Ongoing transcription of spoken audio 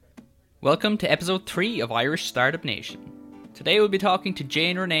Welcome to episode 3 of Irish Startup Nation. Today we'll be talking to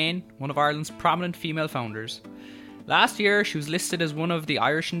Jane Ronayne, one of Ireland's prominent female founders. Last year she was listed as one of the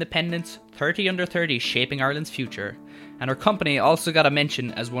Irish Independent's 30 under 30 shaping Ireland's future, and her company also got a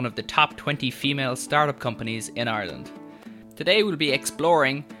mention as one of the top 20 female startup companies in Ireland. Today we'll be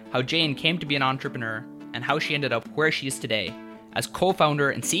exploring how Jane came to be an entrepreneur and how she ended up where she is today as co-founder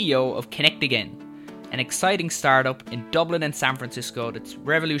and CEO of Connect Again, an exciting startup in Dublin and San Francisco that's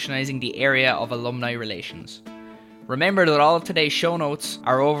revolutionising the area of alumni relations. Remember that all of today's show notes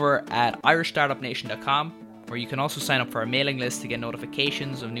are over at irishstartupnation.com, where you can also sign up for our mailing list to get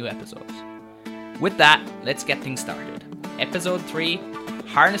notifications of new episodes. With that, let's get things started. Episode 3,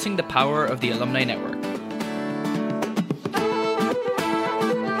 Harnessing the Power of the Alumni Network.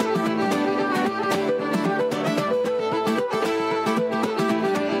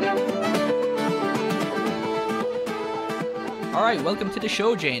 Alright, welcome to the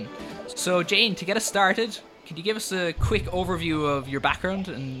show, Jane. So Jane, to get us started, could you give us a quick overview of your background,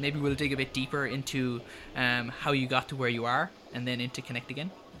 and maybe we'll dig a bit deeper into how you got to where you are and then into Connect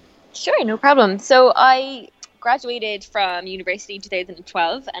Again? Sure, no problem. So I graduated from university in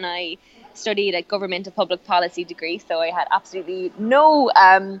 2012 and I studied a government and public policy degree, so I had absolutely no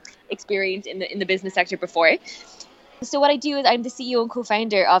experience in the business sector before. So what I do is I'm the CEO and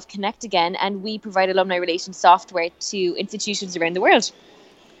co-founder of Connect Again, and we provide alumni relations software to institutions around the world.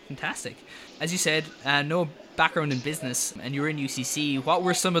 Fantastic. As you said, no background in business, and you were in UCC. What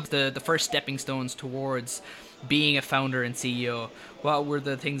were some of the first stepping stones towards being a founder and CEO? What were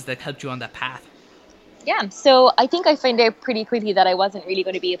the things that helped you on that path? Yeah, so I think I found out pretty quickly that I wasn't really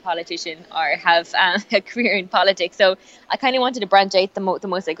going to be a politician or have a career in politics. So I kind of wanted to branch out the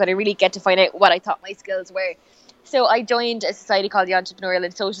most I could and really get to find out what I thought my skills were. So I joined a society called the Entrepreneurial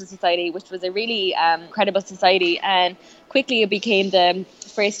and Social Society, which was a really credible society, and quickly it became the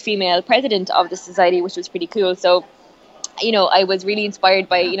first female president of the society, which was pretty cool. So, I was really inspired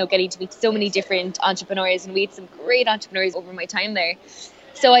by, getting to meet so many different entrepreneurs, and we had some great entrepreneurs over my time there.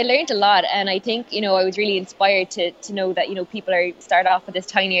 So I learned a lot, and I think, I was really inspired to know that, people start off with this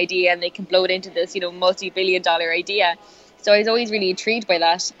tiny idea and they can blow it into this, multi-billion-dollar idea. So I was always really intrigued by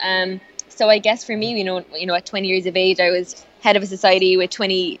that. So I guess for me, at 20 years of age, I was head of a society with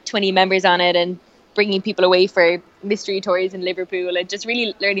 20 members on it and bringing people away for mystery tours in Liverpool and just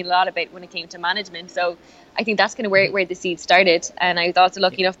really learning a lot about when it came to management. So I think that's kind of where the seed started. And I was also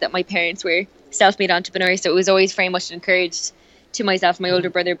lucky enough that my parents were self-made entrepreneurs. So it was always very much encouraged to myself and my older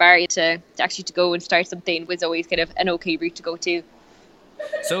brother, Barry, to go and start something was always kind of an okay route to go to.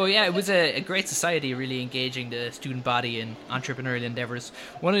 So yeah, it was a great society, really engaging the student body in entrepreneurial endeavours.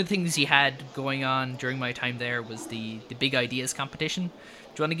 One of the things you had going on during my time there was the Big Ideas competition. Do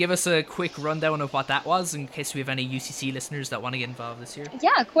you want to give us a quick rundown of what that was, in case we have any UCC listeners that want to get involved this year?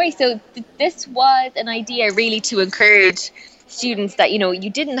 Yeah, of course. So this was an idea really to encourage students that, you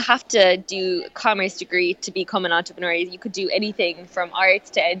didn't have to do a commerce degree to become an entrepreneur. You could do anything from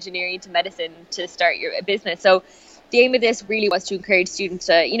arts to engineering to medicine to start a business. So the aim of this really was to encourage students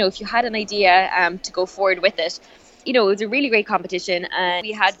to, if you had an idea, to go forward with it. It was a really great competition, and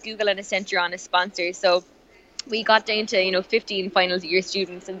we had Google and Accenture on as sponsors. So we got down to, 15 final year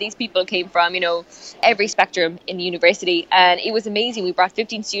students, and these people came from, every spectrum in the university. And it was amazing. We brought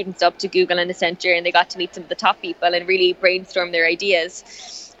 15 students up to Google and Accenture, and they got to meet some of the top people and really brainstorm their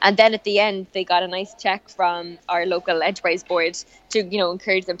ideas. And then at the end, they got a nice check from our local enterprise board to,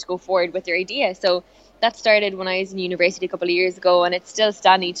 encourage them to go forward with their idea. So that started when I was in university a couple of years ago, and it's still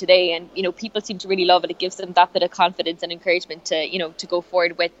standing today. And, people seem to really love it. It gives them that bit of confidence and encouragement to go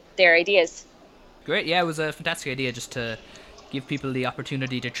forward with their ideas. Great. Yeah, it was a fantastic idea just to give people the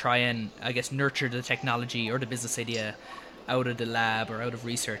opportunity to try and, I guess, nurture the technology or the business idea out of the lab or out of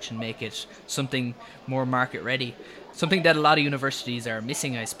research and make it something more market ready. Something that a lot of universities are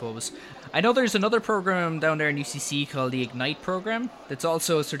missing, I suppose. I know there's another program down there in UCC called the Ignite program that's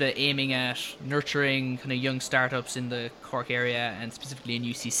also sort of aiming at nurturing kind of young startups in the Cork area and specifically in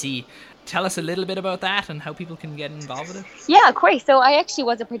UCC. Tell us a little bit about that and how people can get involved with it. Yeah, of course. So I actually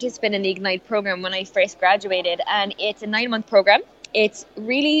was a participant in the Ignite program when I first graduated, and it's a 9-month program. It's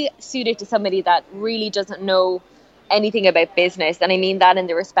really suited to somebody that really doesn't know anything about business, and I mean that in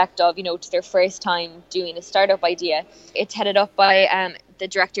the respect of, it's their first time doing a startup idea. It's headed up by the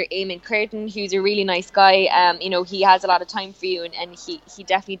director, Eamon Curtin, who's a really nice guy. He has a lot of time for you, and he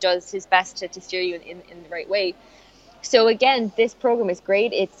definitely does his best to steer you in the right way. So again, this program is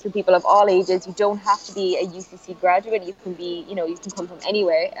great. It's for people of all ages. You don't have to be a UCC graduate. You can be, you can come from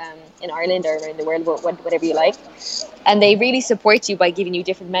anywhere in Ireland or around the world, whatever you like. And they really support you by giving you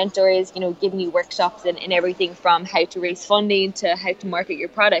different mentors, giving you workshops and everything from how to raise funding to how to market your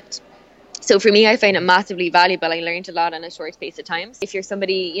product. So for me, I find it massively valuable. I learned a lot in a short space of time. If you're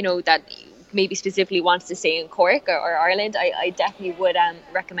somebody, that maybe specifically wants to stay in Cork or Ireland, I definitely would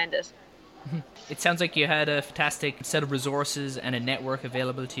recommend it. It sounds like you had a fantastic set of resources and a network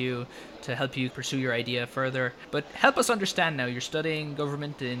available to you to help you pursue your idea further. But help us understand now, you're studying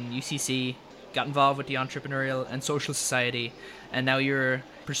government in UCC, got involved with the entrepreneurial and social society, and now you're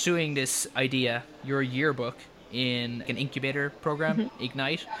pursuing this idea, your yearbook, in an incubator program,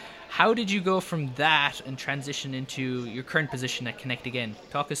 Ignite. How did you go from that and transition into your current position at Connect Again?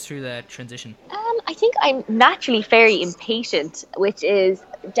 Talk us through that transition. I think I'm naturally very impatient, which is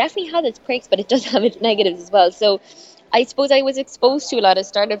definitely has its perks, but it does have its negatives as well. So I suppose I was exposed to a lot of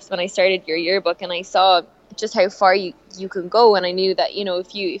startups when I started your yearbook, and I saw just how far you can go. And I knew that,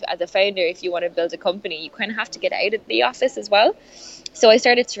 if as a founder, if you want to build a company, you kind of have to get out of the office as well. So I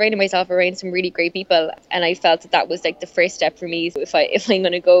started surrounding myself around some really great people, and I felt that was like the first step for me. So if I'm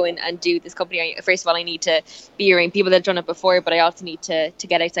going to go and do this company, first of all, I need to be around people that have done it before, but I also need to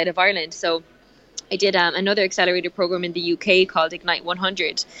get outside of Ireland. So I did another accelerator program in the UK called Ignite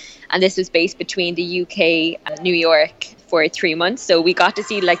 100, and this was based between the UK and New York for 3 months. So we got to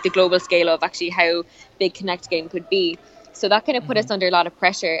see like the global scale of actually how big Connect Again could be. So that kind of put us under a lot of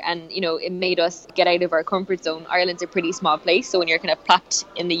pressure, and it made us get out of our comfort zone. Ireland's a pretty small place, so when you're kind of plopped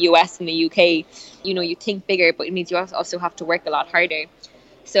in the US and the UK, you think bigger, but it means you also have to work a lot harder.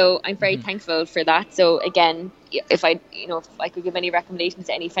 So I'm very thankful for that. So again, if I could give any recommendations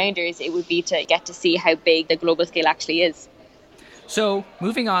to any founders, it would be to get to see how big the global scale actually is. So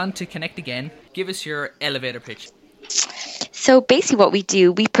moving on to Connect Again, give us your elevator pitch. So basically what we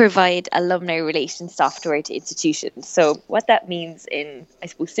do, we provide alumni relations software to institutions. So what that means in, I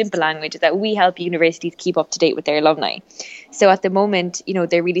suppose, simple language is that we help universities keep up to date with their alumni. So at the moment,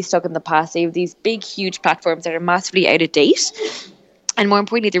 they're really stuck in the past. They have these big, huge platforms that are massively out of date. And more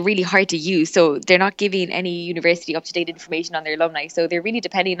importantly, they're really hard to use. So they're not giving any university up-to-date information on their alumni. So they're really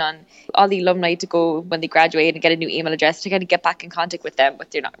depending on all the alumni to go when they graduate and get a new email address to kind of get back in contact with them,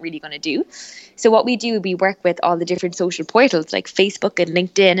 but they're not really going to do. So what we do, we work with all the different social portals like Facebook and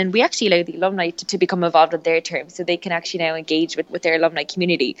LinkedIn, and we actually allow the alumni to become involved on their terms. So they can actually now engage with their alumni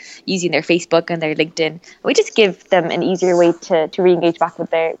community using their Facebook and their LinkedIn. We just give them an easier way to re-engage back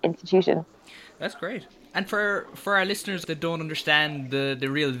with their institution. That's great. And for our listeners that don't understand the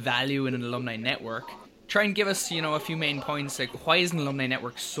real value in an alumni network, try and give us, a few main points. Like, why is an alumni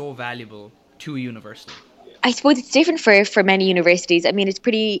network so valuable to a university? I suppose it's different for many universities. I mean, it's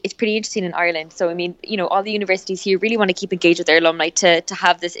pretty interesting in Ireland. So, I mean, all the universities here really want to keep engaged with their alumni to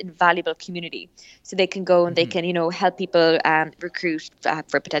have this invaluable community. So they can go and they can, help people recruit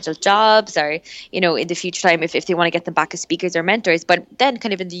for potential jobs, or, in the future time if they want to get them back as speakers or mentors. But then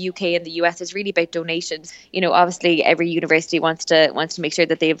kind of in the UK and the US, it's really about donations. Obviously every university wants to make sure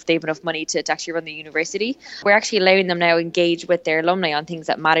that they have enough money to actually run the university. We're actually allowing them now engage with their alumni on things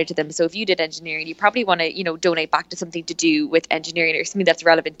that matter to them. So if you did engineering, you probably want to, donate back to something to do with engineering or something that's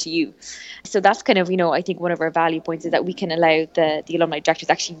relevant to you. So that's kind of, I think one of our value points is that we can allow the alumni directors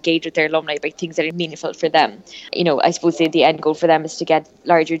actually engage with their alumni about things that are meaningful for them. I suppose the end goal for them is to get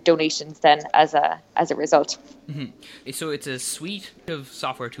larger donations then as a result. So it's a suite of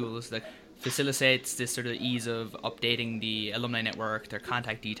software tools that facilitates this sort of ease of updating the alumni network, their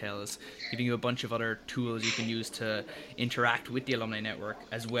contact details, giving you a bunch of other tools you can use to interact with the alumni network,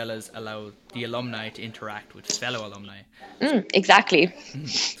 as well as allow the alumni to interact with fellow alumni. Exactly.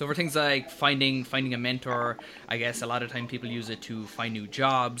 So for things like finding a mentor, I guess a lot of time people use it to find new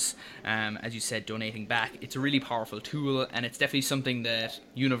jobs. As you said, donating back. It's a really powerful tool, and it's definitely something that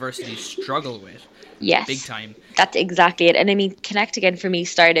universities struggle with. Yes. Big time. That's exactly it. And I mean, Connect Again for me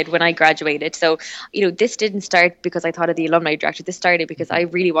started when I graduated. So, this didn't start because I thought of the alumni director. This started because I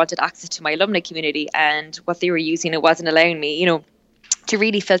really wanted access to my alumni community, and what they were using, it wasn't allowing me, to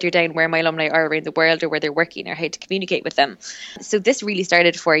really filter down where my alumni are around the world or where they're working or how to communicate with them. So this really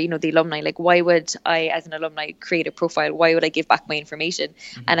started for, the alumni. Like, why would I, as an alumni, create a profile? Why would I give back my information?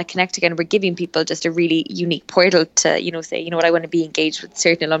 And at Connect Again, we're giving people just a really unique portal to, say, I want to be engaged with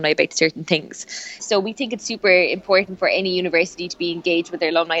certain alumni about certain things. So we think it's super important for any university to be engaged with their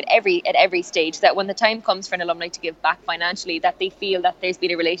alumni at every stage, that when the time comes for an alumni to give back financially, that they feel that there's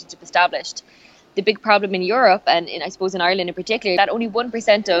been a relationship established. The big problem in Europe, and I suppose in Ireland in particular, that only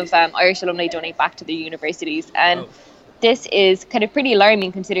 1% of Irish alumni donate back to the universities. And this is kind of pretty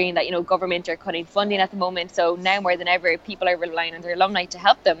alarming, considering that, government are cutting funding at the moment. So now more than ever, people are relying on their alumni to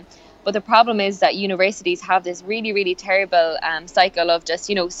help them. But the problem is that universities have this really, really terrible cycle of just,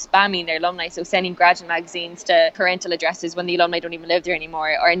 spamming their alumni. So sending graduate magazines to parental addresses when the alumni don't even live there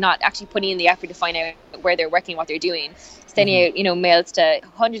anymore, or not actually putting in the effort to find out where they're working, what they're doing. Sending out, mails to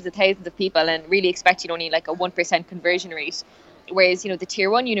hundreds of thousands of people and really expecting only like a 1% conversion rate. Whereas, the tier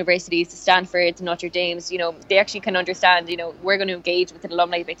one universities, the Stanfords, the Notre Dames, they actually can understand, we're going to engage with an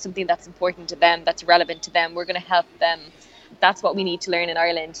alumni about something that's important to them, that's relevant to them. We're going to help them. That's what we need to learn in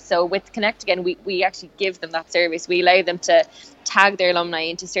Ireland. So with Connect Again, we actually give them that service. We allow them to tag their alumni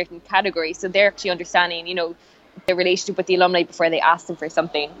into certain categories. So they're actually understanding, their relationship with the alumni before they ask them for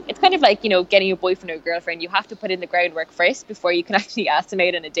something. It's kind of like, getting a boyfriend or a girlfriend. You have to put in the groundwork first before you can actually ask them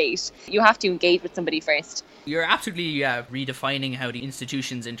out on a date. You have to engage with somebody first. You're absolutely redefining how the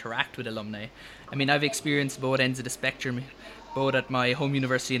institutions interact with alumni. I mean, I've experienced both ends of the spectrum, both at my home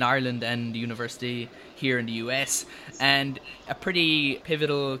university in Ireland and the university here in the US. And a pretty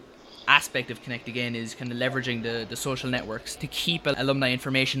pivotal aspect of Connect Again is kind of leveraging the social networks to keep alumni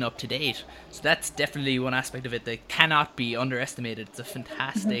information up to date. So that's definitely one aspect of it that cannot be underestimated. It's a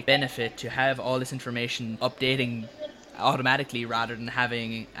fantastic benefit to have all this information updating automatically rather than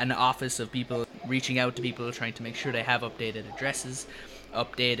having an office of people reaching out to people trying to make sure they have updated addresses,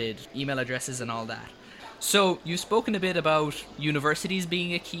 updated email addresses and all that. So you've spoken a bit about universities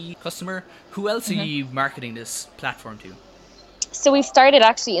being a key customer. Who else are you marketing this platform to? So we've started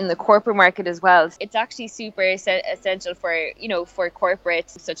actually in the corporate market as well. It's actually super essential for, for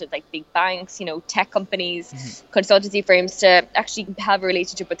corporates such as like big banks, tech companies, consultancy firms to actually have a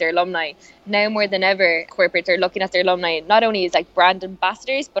relationship with their alumni. Now more than ever, corporates are looking at their alumni not only as like brand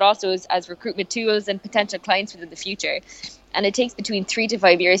ambassadors, but also as recruitment tools and potential clients within the future. And it takes between 3 to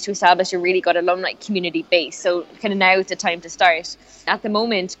 5 years to establish a really good alumni community base. So kind of now is the time to start. At the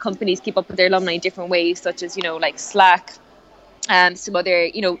moment, companies keep up with their alumni in different ways, such as, like Slack, some other,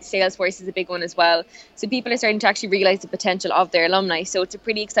 Salesforce is a big one as well. So people are starting to actually realize the potential of their alumni. So it's a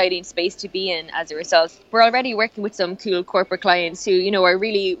pretty exciting space to be in as a result. We're already working with some cool corporate clients who, are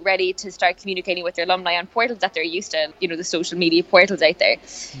really ready to start communicating with their alumni on portals that they're used to, the social media portals out there.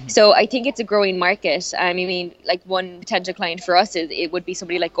 So I think it's a growing market. I mean, like one potential client for us it would be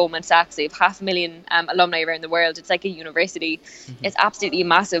somebody like Goldman Sachs. They have 500,000 alumni around the world. It's like a university. It's absolutely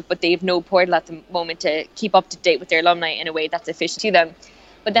massive, but they have no portal at the moment to keep up to date with their alumni in a way that's efficient to them.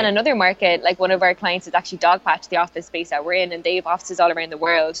 But then another market, like one of our clients is actually Dogpatch, the office space that we're in, and they have offices all around the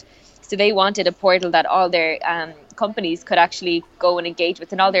world. So they wanted a portal that all their companies could actually go and engage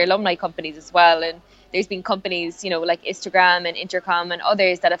with, and all their alumni companies as well. And there's been companies, like Instagram and Intercom and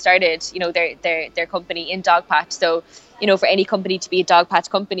others that have started, their company in Dogpatch. So, for any company to be a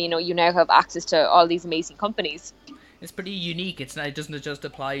Dogpatch company, you now have access to all these amazing companies. It's pretty unique. It doesn't just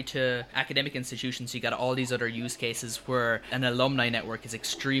apply to academic institutions. You got all these other use cases where an alumni network is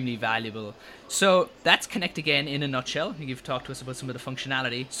extremely valuable. So that's Connect Again in a nutshell. You've talked to us about some of the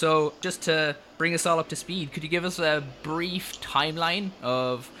functionality. So just to bring us all up to speed, could you give us a brief timeline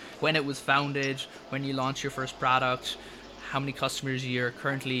of when it was founded, when you launched your first product, how many customers you're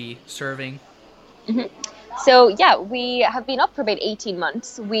currently serving? So yeah, we have been up for about 18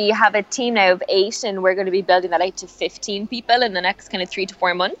 months. We have a team now of 8, and we're going to be building that out to 15 people in the next kind of 3 to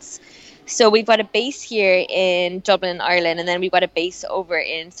 4 months. So we've got a base here in Dublin, Ireland, and then we've got a base over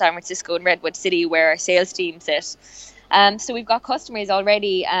in San Francisco and Redwood City where our sales team sit. So we've got customers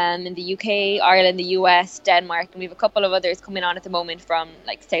already in the UK, Ireland, the US, Denmark, and we have a couple of others coming on at the moment from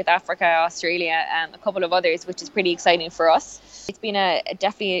like South Africa, Australia, a couple of others, which is pretty exciting for us. It's been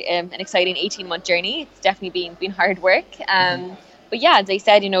definitely an exciting 18-month journey. It's definitely been hard work. But yeah, as I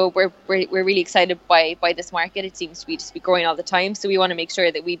said, we're really excited by this market. It seems to be just growing all the time. So we want to make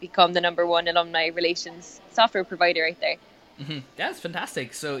sure that we become the number one alumni relations software provider out there. That's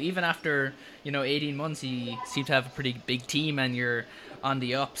fantastic. So even after 18 months, you seem to have a pretty big team and you're on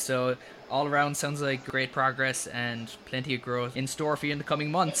the up. So all around sounds like great progress and plenty of growth in store for you in the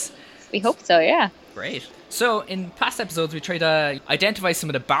coming months. We hope so, yeah. Great. So in past episodes, we tried to identify some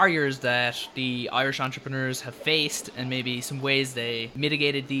of the barriers that the Irish entrepreneurs have faced and maybe some ways they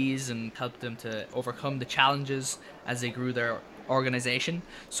mitigated these and helped them to overcome the challenges as they grew their organization.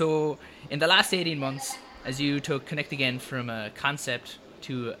 So in the last 18 months, as you took Connect Again from a concept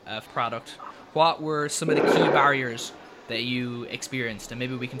to a product, what were some of the key barriers that you experienced? And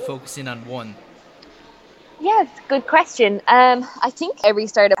maybe we can focus in on one. Yes, good question. I think every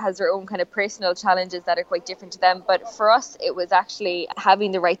startup has their own kind of personal challenges that are quite different to them. But for us, it was actually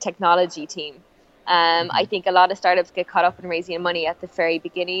having the right technology team. I think a lot of startups get caught up in raising money at the very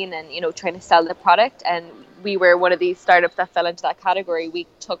beginning and, trying to sell the product. And we were one of these startups that fell into that category. We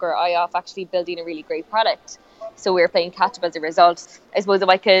took our eye off actually building a really great product. So we were playing catch up as a result. I suppose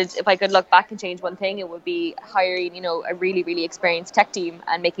if I could look back and change one thing, it would be hiring, a really, really experienced tech team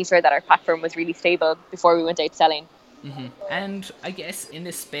and making sure that our platform was really stable before we went out selling. Mm-hmm. And I guess in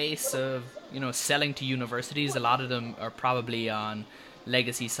this space of, selling to universities, a lot of them are probably on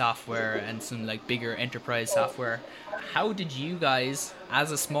legacy software and some like bigger enterprise software. How did you guys,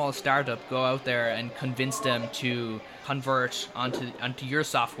 as a small startup, go out there and convince them to convert onto your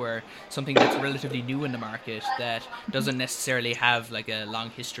software, something that's relatively new in the market that doesn't necessarily have like a long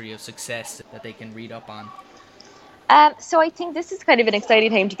history of success that they can read up on? So I think this is kind of an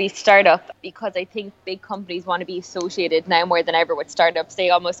exciting time to be startup, because I think big companies want to be associated now more than ever with startups. They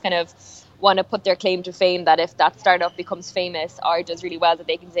almost kind of want to put their claim to fame that if that startup becomes famous or does really well, that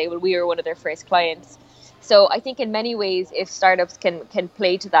they can say, well, we were one of their first clients. So I think in many ways, if startups can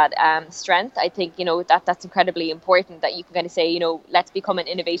play to that strength, I think, that's incredibly important, that you can kind of say, let's become an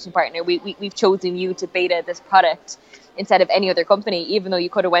innovation partner. We've chosen you to beta this product instead of any other company, even though you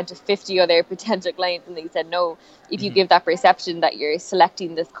could have went to 50 other potential clients and they said no. If you give that perception that you're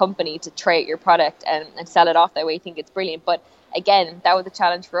selecting this company to try out your product and sell it off that way, I think it's brilliant. But again, that was a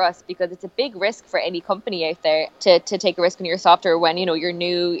challenge for us, because it's a big risk for any company out there to take a risk on your software when, you're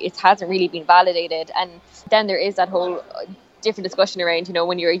new, it hasn't really been validated. And then there is that whole different discussion around,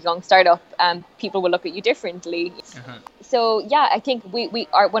 when you're a young startup, people will look at you differently. So yeah, I think we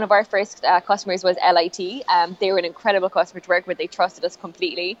are one of our first customers was LIT. They were an incredible customer to work with. They trusted us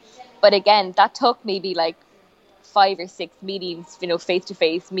completely. But again, that took maybe like 5 or 6 meetings, face to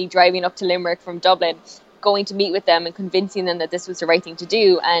face, me driving up to Limerick from Dublin, going to meet with them and convincing them that this was the right thing to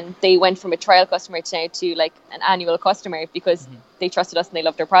do. And they went from a trial customer to like an annual customer, because they trusted us and they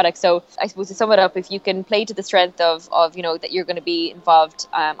loved our product. So I suppose to sum it up, if you can play to the strength of that you're going to be involved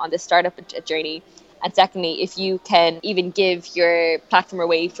on this startup journey, and secondly, if you can even give your platform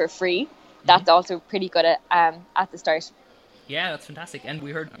away for free, that's also pretty good at the start. Yeah, that's fantastic. And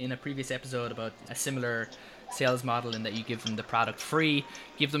we heard in a previous episode about a similar sales model in that you give them the product free,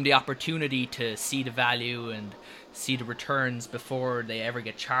 give them the opportunity to see the value and see the returns before they ever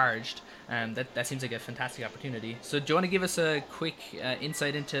get charged. That seems like a fantastic opportunity. So do you want to give us a quick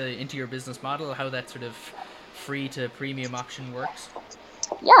insight into your business model, how that sort of free to premium option works?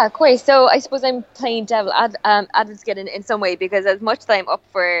 Yeah, of course. So I suppose I'm playing devil advocate in some way, because as much as I'm up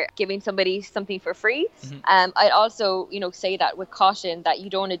for giving somebody something for free, I'd also, say that with caution, that you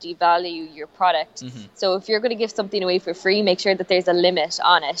don't want to devalue your product. So if you're going to give something away for free, make sure that there's a limit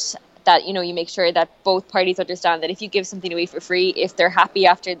on it. That, you make sure that both parties understand that if you give something away for free, if they're happy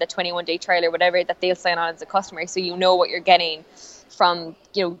after the 21-day trial or whatever, that they'll sign on as a customer. So you know what you're getting from,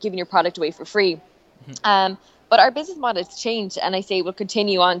 giving your product away for free. But our business model has changed, and I say will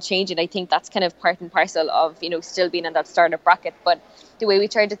continue on changing. I think that's kind of part and parcel of, still being in that startup bracket. But the way we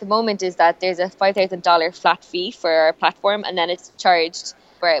charge at the moment is that there's a $5,000 flat fee for our platform, and then it's charged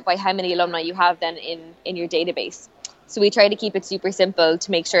by how many alumni you have then in your database. So we try to keep it super simple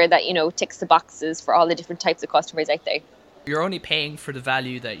to make sure that, ticks the boxes for all the different types of customers out there. You're only paying for the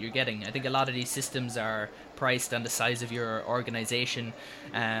value that you're getting. I think a lot of these systems are priced on the size of your organization,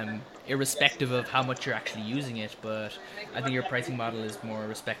 irrespective of how much you're actually using it. But I think your pricing model is more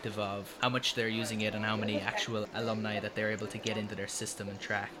respective of how much they're using it and how many actual alumni that they're able to get into their system and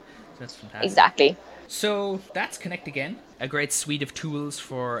track. So that's fantastic. Exactly. So that's Connect Again, a great suite of tools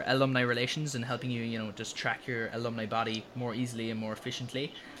for alumni relations and helping you, just track your alumni body more easily and more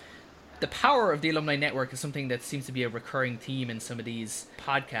efficiently. The power of the alumni network is something that seems to be a recurring theme in some of these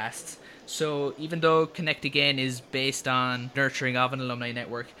podcasts. So even though Connect Again is based on nurturing of an alumni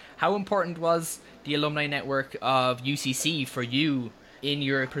network, how important was the alumni network of UCC for you in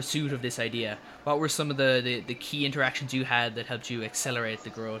your pursuit of this idea? What were some of the key interactions you had that helped you accelerate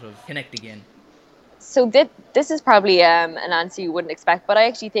the growth of Connect Again? So this is probably an answer you wouldn't expect, but I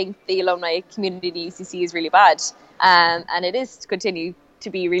actually think the alumni community at UCC is really bad, and it is to continue to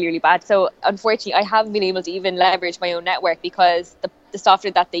be really, really bad. So unfortunately, I haven't been able to even leverage my own network because the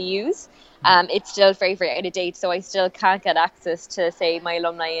software that they use, it's still very, very out of date. So I still can't get access to, say, my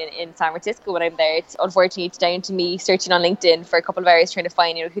alumni in San Francisco when I'm there. Unfortunately, it's down to me searching on LinkedIn for a couple of hours trying to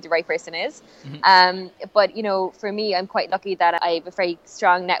find, who the right person is. But, for me, I'm quite lucky that I have a very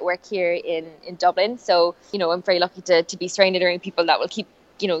strong network here in Dublin. So, I'm very lucky to be surrounded around people that will keep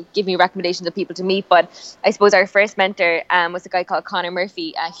give me recommendations of people to meet. But I suppose our first mentor was a guy called Connor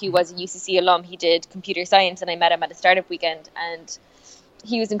Murphy, who was a UCC alum. He did computer science, and I met him at a startup weekend, and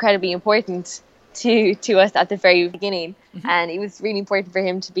he was incredibly important to us at the very beginning. And it was really important for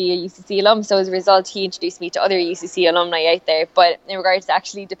him to be a UCC alum. So as a result, he introduced me to other UCC alumni out there. But in regards to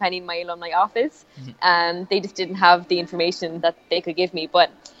actually depending my alumni office, they just didn't have the information that they could give me. But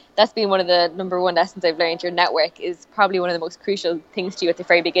that's been one of the number one lessons I've learned. Your network is probably one of the most crucial things to you at the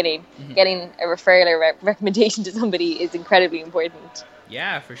very beginning. Getting a referral or recommendation to somebody is incredibly important.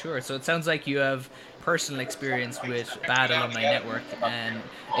 Yeah, for sure. So it sounds like you have personal experience with bad alumni network, and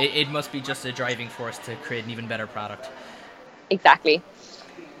it must be just a driving force to create an even better product. Exactly.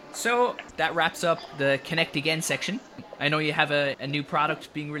 So that wraps up the Connect Again section. I know you have a new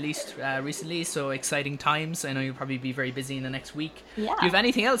product being released recently, so exciting times. I know you'll probably be very busy in the next week. Yeah. Do you have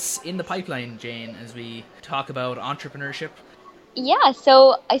anything else in the pipeline, Jane, as we talk about entrepreneurship? Yeah,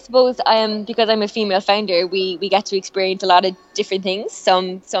 so I suppose because I'm a female founder, we get to experience a lot of different things,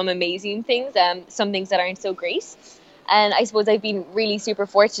 some amazing things, some things that aren't so great. And I suppose I've been really super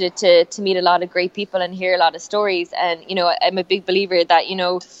fortunate to meet a lot of great people and hear a lot of stories. And, I'm a big believer that,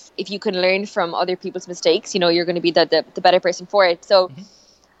 if you can learn from other people's mistakes, you're going to be the better person for it. So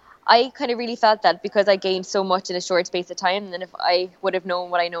I kind of really felt that because I gained so much in a short space of time, and then if I would have known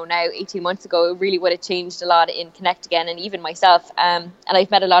what I know now 18 months ago, it really would have changed a lot in Connect Again and even myself. And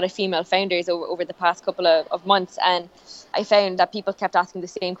I've met a lot of female founders over the past couple of months, and I found that people kept asking the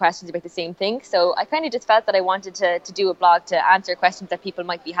same questions about the same thing. So I kind of just felt that I wanted to do a blog to answer questions that people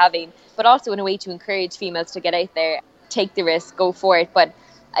might be having, but also in a way to encourage females to get out there, take the risk, go for it. But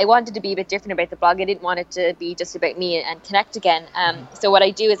I wanted to be a bit different about the blog. I didn't want it to be just about me and Connect Again. So what I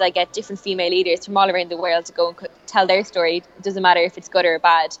do is I get different female leaders from all around the world to go and tell their story. It doesn't matter if it's good or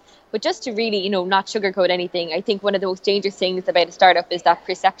bad, but just to really, not sugarcoat anything. I think one of the most dangerous things about a startup is that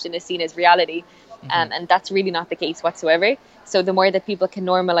perception is seen as reality. And that's really not the case whatsoever. So the more that people can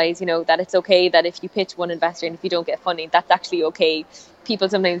normalize, that it's okay that if you pitch one investor and if you don't get funding, that's actually okay. People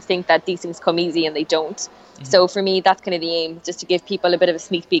sometimes think that these things come easy and they don't. So for me, that's kind of the aim, just to give people a bit of a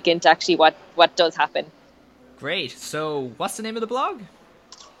sneak peek into actually what does happen. Great. So what's the name of the blog?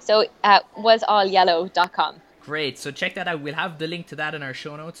 So wasallyellow.com. Great. So check that out. We'll have the link to that in our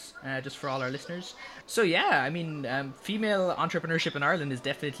show notes, just for all our listeners. So yeah, I mean, female entrepreneurship in Ireland is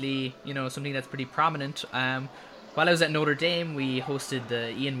definitely, something that's pretty prominent. While I was at Notre Dame, we hosted the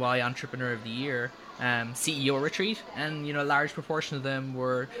E&Y Entrepreneur of the Year CEO retreat, and a large proportion of them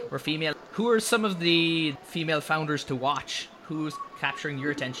were female. Who are some of the female founders to watch? Who's capturing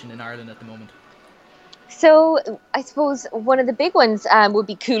your attention in Ireland at the moment? So I suppose one of the big ones would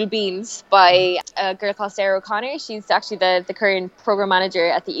be Cool Beans by a girl called Sarah O'Connor. She's actually the current program manager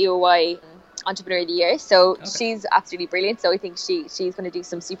at the EOY Entrepreneur of the Year. So she's absolutely brilliant. So I think she's going to do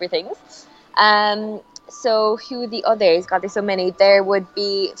some super things. So who are the others? God, there's so many. There would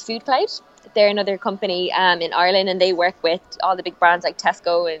be Food Cloud. They're another company in Ireland, and they work with all the big brands like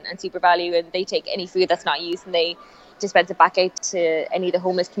Tesco and SuperValu, and they take any food that's not used and they dispense it back out to any of the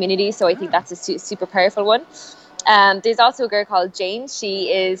homeless communities. So I think that's a super powerful one. There's also a girl called Jane.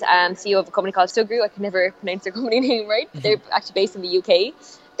 She is CEO of a company called Sugru. I can never pronounce their company name right. They're actually based in the UK.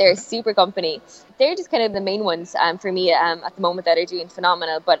 They're a super company. They're just kind of the main ones for me at the moment that are doing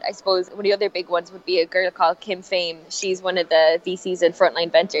phenomenal. But I suppose one of the other big ones would be a girl called Kim Fame. She's one of the VCs in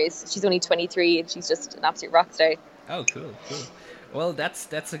Frontline Ventures. She's only 23 and she's just an absolute rock star. Oh, cool. Well, that's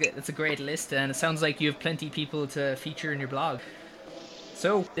a great list, and it sounds like you have plenty of people to feature in your blog.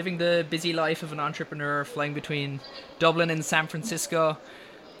 So, living the busy life of an entrepreneur, flying between Dublin and San Francisco,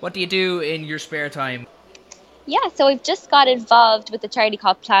 what do you do in your spare time? Yeah, so I've just got involved with a charity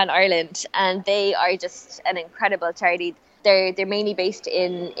called Plan Ireland, and they are just an incredible charity. They're mainly based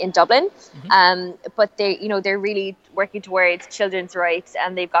in Dublin, but they're really working towards children's rights,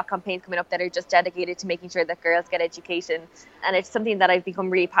 and they've got campaigns coming up that are just dedicated to making sure that girls get education, and it's something that I've become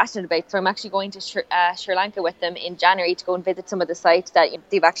really passionate about. So I'm actually going to Sri Lanka with them in January to go and visit some of the sites that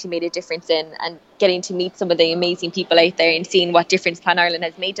they've actually made a difference in, and getting to meet some of the amazing people out there and seeing what difference Plan Ireland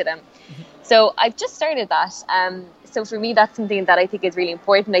has made to them. So I've just started that. So for me, that's something that I think is really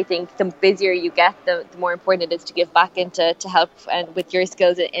important. I think the busier you get, the more important it is to give back and to help and with your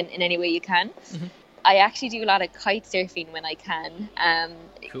skills in any way you can. I actually do a lot of kite surfing when I can.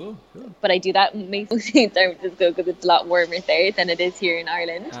 Cool. But I do that mostly in San Francisco because it's a lot warmer there than it is here in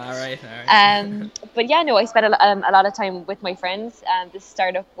Ireland. All right. But yeah, no, I spend a lot of time with my friends. The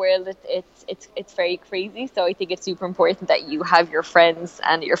startup world, it's very crazy. So I think it's super important that you have your friends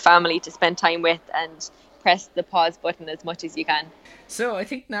and your family to spend time with and press the pause button as much as you can. So I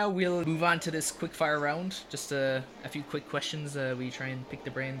think now we'll move on to this quick fire round. Just a few quick questions. We try and pick the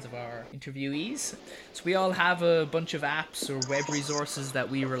brains of our interviewees. So we all have a bunch of apps or web resources that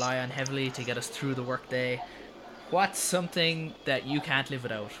we rely on heavily to get us through the workday. What's something that you can't live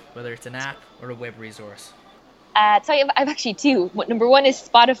without, whether it's an app or a web resource? So I've actually two. Number one is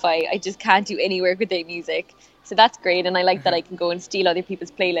Spotify. I just can't do any work without music. So that's great, and I like that I can go and steal other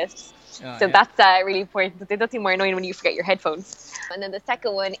people's playlists. So that's really important. There's nothing more annoying when you forget your headphones. And then the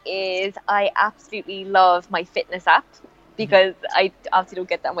second one is I absolutely love my fitness app, because I obviously don't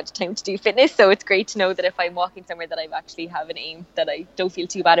get that much time to do fitness. So it's great to know that if I'm walking somewhere that I actually have an aim, that I don't feel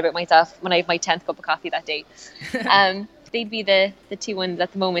too bad about myself when I have my 10th cup of coffee that day. They'd be the two ones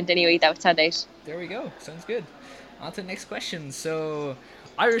at the moment anyway that would stand out. There we go. Sounds good. On to the next question. So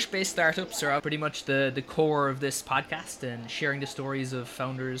Irish-based startups are pretty much the core of this podcast and sharing the stories of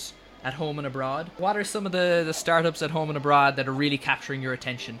founders at home and abroad. What are some of the startups at home and abroad that are really capturing your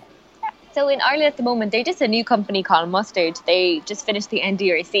attention? So in Ireland at the moment, they're just a new company called Mustard. They just finished the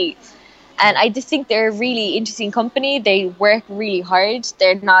NDRC. And I just think they're a really interesting company. They work really hard.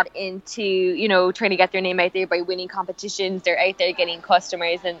 They're not into, trying to get their name out there by winning competitions. They're out there getting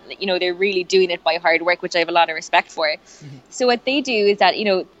customers, and, they're really doing it by hard work, which I have a lot of respect for. So what they do is that,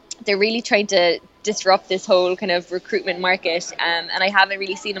 they're really trying to disrupt this whole kind of recruitment market, and I haven't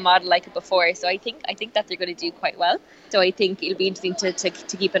really seen a model like it before. So I think that they're going to do quite well. So I think it'll be interesting to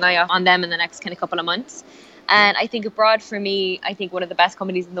keep an eye on them in the next kind of couple of months. And I think abroad, for me, I think one of the best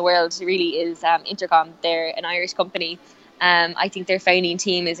companies in the world really is Intercom. They're an Irish company. I think their founding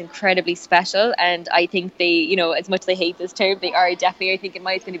team is incredibly special, and I think they, as much as I hate this term, they are definitely, I think it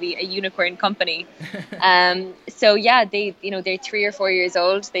might going to be a unicorn company. So yeah, they're 3 or 4 years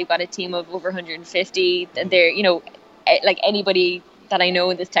old. They've got a team of over 150, and they're, like anybody that I know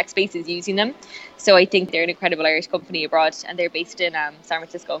in this tech space is using them. So I think they're an incredible Irish company abroad, and they're based in San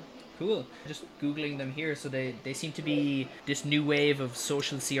Francisco. Cool. Just Googling them here. So they seem to be this new wave of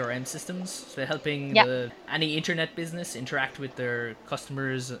social CRM systems. So they're helping any internet business interact with their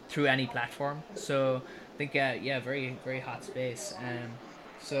customers through any platform. So I think, very, very hot space.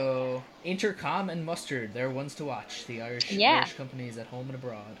 So Intercom and Mustard, they're ones to watch. The Irish companies at home and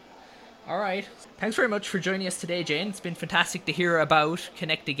abroad. All right. Thanks very much for joining us today, Jane. It's been fantastic to hear about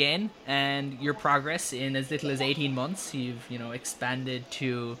Connect Again and your progress in as little as 18 months. You've, expanded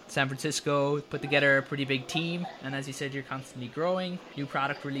to San Francisco, put together a pretty big team, and as you said, you're constantly growing. New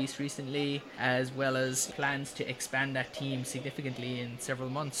product released recently, as well as plans to expand that team significantly in several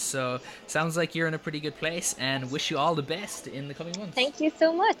months. So sounds like you're in a pretty good place, and wish you all the best in the coming months. Thank you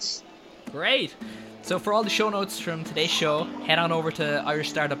so much. Great. So for all the show notes from today's show, head on over to Irish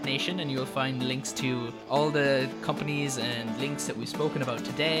Startup Nation and you'll find links to all the companies and links that we've spoken about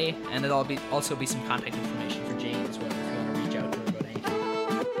today, and there'll also be some contact information for Jane as well.